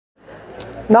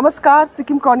नमस्कार,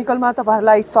 सिक्किम क्रोनिकलमा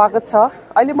तपाईहरुलाई स्वागत छ।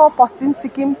 अहिले म पश्चिम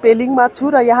सिक्किम पेलिङमा छु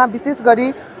र यहाँ विशेष गरी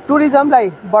टुरिज्मलाई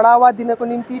बढावा दिनको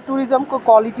निम्ति, टुरिज्मको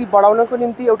क्वालिटी बढाउनको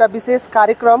निम्ति एउटा विशेष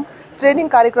कार्यक्रम, ट्रेनिङ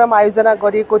कार्यक्रम आयोजना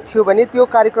गरिएको थियो भने त्यो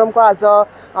कार्यक्रमको आज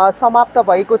समाप्त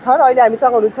भएको छ र अहिले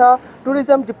हामीसँग हुनुहुन्छ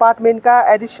tourism डिपार्टमेन्टका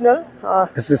additional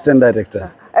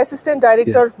assistant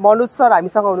director Manoj sir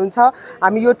हामीसँग हुनुहुन्छ।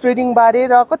 हामी यो ट्रेनिङ बारे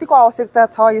र कतिको आवश्यकता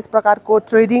छ यस प्रकारको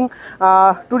ट्रेनिङ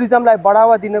टुरिज्मलाई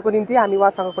बढावा दिनको निम्ति हामी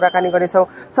उहाँसँग कुराकानी गर्नेछौँ।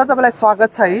 सर, तपाईलाई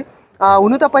स्वागत छ है।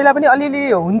 हुनु त पहिला पनि अलिअलि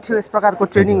हुन्थ्यो यस प्रकारको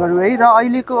ट्रेनिङहरू है, र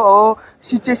अहिलेको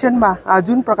सिचुएसनमा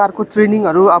जुन प्रकारको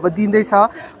ट्रेनिङहरू अब दिँदैछ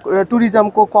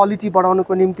टुरिज्मको क्वालिटी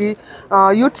बढाउनको निम्ति,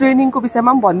 यो ट्रेनिङको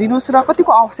विषयमा पनि भनिदिनुहोस् र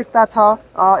कतिको आवश्यकता छ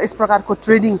यस प्रकारको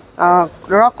ट्रेनिङ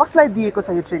र कसलाई दिएको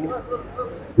छ यो training?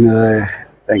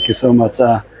 Thank you so much.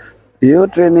 यो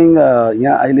ट्रेनिङ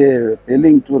यहाँ अहिले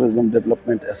पेलिङ टुरिज्म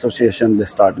डेभलपमेन्ट एसोसिएसनले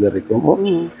स्टार्ट गरेको हो।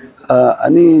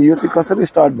 अनि यो चाहिँ कसरी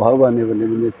स्टार्ट भयो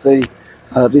भने चाहिँ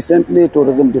रिसेन्टली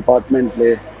टुरिज्म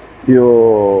डिपार्टमेन्टले यो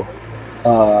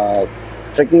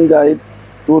ट्रेकिङ गाइड,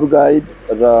 टुर गाइड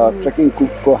र ट्रेकिङ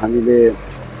कुकको हामीले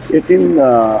 18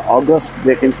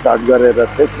 अगस्तदेखि स्टार्ट गरेर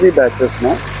चाहिँ 3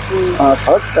 ब्याचेसमा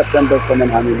 3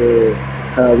 सेप्टेम्बरसम्म हामीले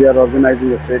we are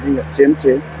organizing a training at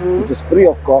Chemche, which is free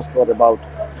of cost for about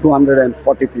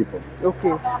 240 people.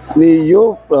 Okay. And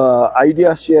your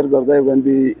idea share garda when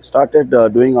we started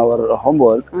doing our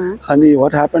homework. And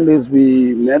what happened is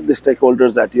we met the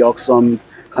stakeholders at Yoksam,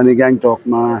 अनि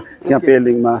ग्याङटकमा, यहाँ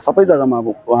पेलिङमा सबै जग्गामा अब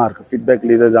उहाँहरूको feedback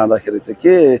लिँदै जाँदाखेरि चाहिँ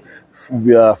के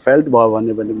फेल्ट भयो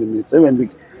भने चाहिँ when we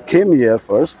came here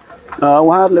first,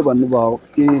 उहाँहरूले भन्नुभयो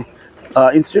कि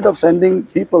instead of sending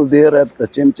people there at the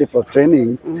Chemche for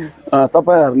training,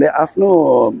 तपाईहरुले आफ्नो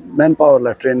मैन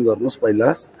पावरलाई ट्रेन गर्नुस्,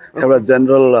 पहिला एउटा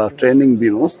जनरल ट्रेनिङ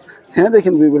दिनुस्,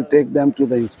 त्यहाँदेखि we will take them to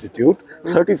the institute,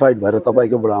 certified भएर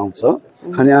तपाईकोबाट आउँछ,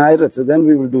 अनि आएर चाहिँ then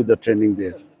we will do the training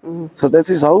there. So that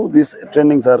is how these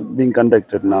trainings are being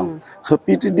conducted now. So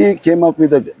Ptda came up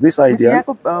with this idea.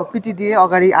 Ptda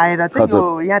अगाडि आएर चाहिँ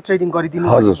यो यहाँ ट्रेनिङ गरिदिनु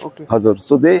भयो. हजुर.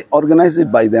 So they organize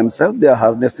it by themselves. They are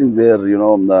harnessing their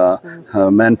the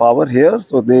manpower here.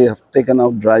 So they have taken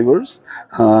out drivers,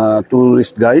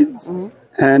 tourist guides,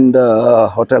 and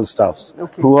hotel staffs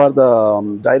who are the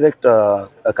direct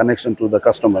connection to the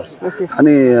customers.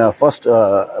 Ani first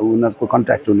उनीहरुको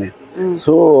contact हुने.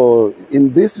 So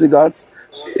in this regards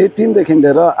 18 देखि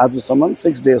लिएर आजसम्म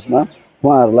 6 डेजमा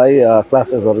उहाँहरुलाई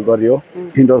क्लासेसहरु गरियो,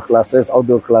 indoor classes,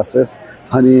 outdoor classes,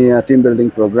 अनि team building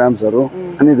प्रोग्राम्सहरु,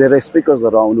 अनि धेरै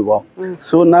स्पिकर्सहरु आउनु भयो.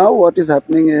 So now what is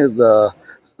happening is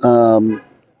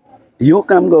यो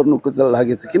काम गर्नुको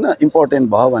लागि चाहिँ किन इम्पोर्टेन्ट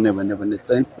भयो भने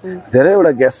चाहिँ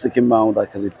धेरैवटा गेस्ट सिक्किममा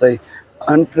आउँदाखेरि चाहिँ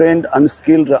अनट्रेन्ड,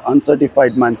 अनस्किल्ड र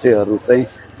अनसर्टिफाइड मान्छेहरु चाहिँ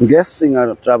गेस्टसँग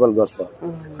ट्राभल गर्छ.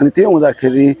 अनि त्यो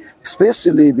हुँदाखेरि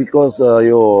स्पेशली बिकज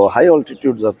यो हाई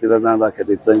अल्टिट्युड्सहरुतिर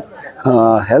जाँदाखेरि चाहिँ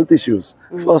health issues,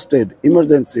 first aid,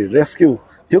 emergency, rescue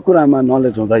यो कुरामा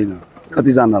नलेज हुँदैन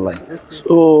कतिजनालाई.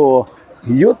 सो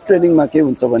यो ट्रेनिङमा के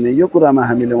हुन्छ भने यो कुरामा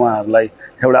हामीले उहाँहरुलाई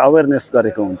एउटा अवेयरनेस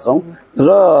गरेको हुन्छौं र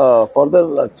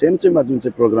फर्दर चेम्चेमा जुन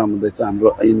चाहिँ प्रोग्राम हुँदैछ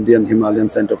हाम्रो Indian Himalayan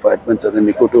centre for adventure and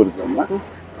eco टुरिज्ममा,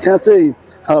 यहाँ चाहिँ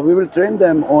we will train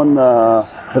them on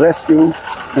rescue,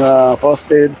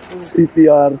 first aid,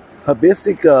 CPR,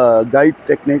 basic guide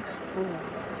techniques,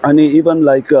 and even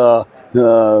like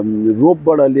rope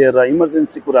बाट लिएर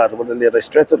इमर्जेन्सी कुराहरुबाट लिएर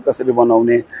स्ट्रेचर कसरी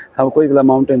बनाउने, अब कोही बेला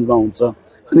माउन्टेन्समा हुन्छ,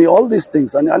 अनि all these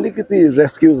things, अनि अलिकति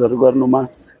रेस्क्युजहरु गर्नुमा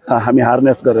हामी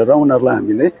हार्नेस गरेर उनीहरुलाई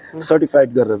हामीले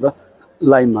सर्टिफाइड गरेर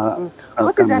लाइनमा.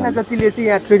 कति जना जतिले चाहिँ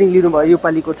यहाँ ट्रेनिङ लिनु भयो यो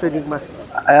पालीको ट्रेनिङमा?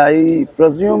 I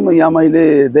presume यहाँ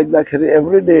मैले देख्दाखेरि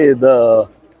every day the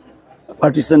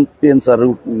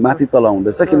पार्टिसिपेन्ट्सहरु माथि तल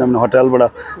हुँदैछ, किनभने होटलबाट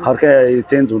हर्कै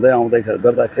चेन्ज हुँदै आउँदै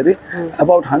गर्दाखेरि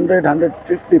about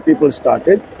 100-150 people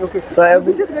started.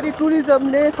 विशेष गरी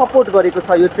टुरिज्मले सपोर्ट गरेको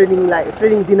छ यो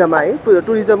ट्रेनिङ दिनमा है?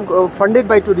 Tourism funded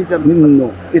by tourism?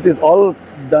 No, it is all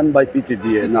done by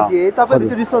Ptda now. तपाईको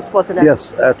चाहिँ resource person?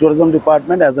 Yes, tourism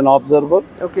department as an observer,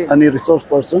 अनि resource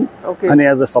person, अनि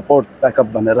as a support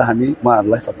backup भनेर हामी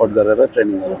उहाँहरुलाई सपोर्ट गरेर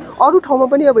ट्रेनिङ गराउँछौं. अरु ठाउँमा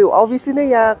पनि अब obviously नै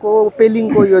यहाँको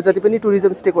पेलिङको यो जति पनि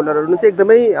टुरिज्म स्टेक होल्डरहरु हुनुहुन्छ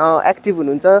एकदमै एक्टिभ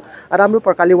हुनुहुन्छ, राम्रो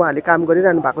प्रकारले उहाँहरुले काम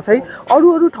गरिरहनु भएको छ है.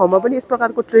 अरु ठाउँमा पनि यस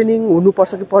प्रकारको ट्रेनिङ हुनु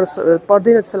पर्छ कि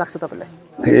पर्दैन जस्तो लाग्छ तपाईलाई?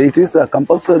 It is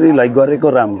compulsory like गरेको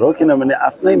राम्रो, किनभने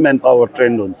आफ्नै मैन पावर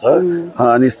ट्रेन्ड हुन्छ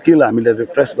अनि स्किल हामीले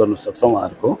रिफ्रेश गर्न सक्छौं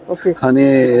उहाँहरुको.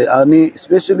 अनि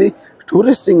स्पेशली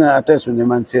टुरिस्टसँग अट्याच हुने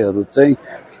मान्छेहरु चाहिँ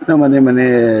किनभने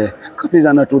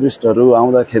कतिजना टुरिस्टहरु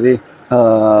आउँदाखेरि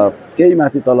केही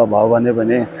माथि तल भयो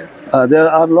भने there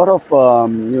are a lot of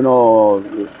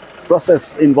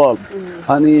process involved.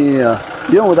 अनि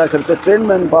यो हुँदाखेरि चाहिँ ट्रेन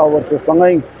म्यान पावर चाहिँ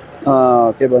सँगै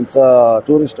के भन्छ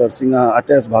टुरिस्टहरूसँग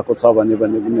अट्याच भएको छ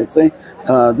भने चाहिँ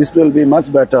this will be much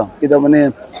better, किनभने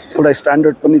एउटा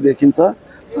स्ट्यान्डर्ड पनि देखिन्छ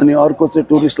अनि अर्को चाहिँ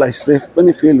टुरिस्टलाई सेफ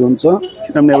पनि फिल हुन्छ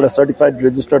किनभने एउटा सर्टिफाइड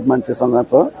रेजिस्टर्ड मान्छेसँग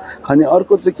छ। अनि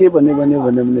अर्को चाहिँ के भने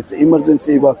चाहिँ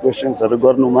इमर्जेन्सी इभ्याकुएसन्सहरू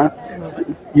गर्नुमा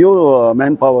यो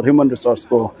म्यान पावर ह्युमन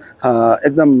रिसोर्सको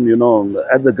एकदम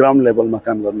एट द ग्राउन्ड लेभलमा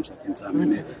काम गर्न सकिन्छ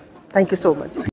हामीले। Thank you so much.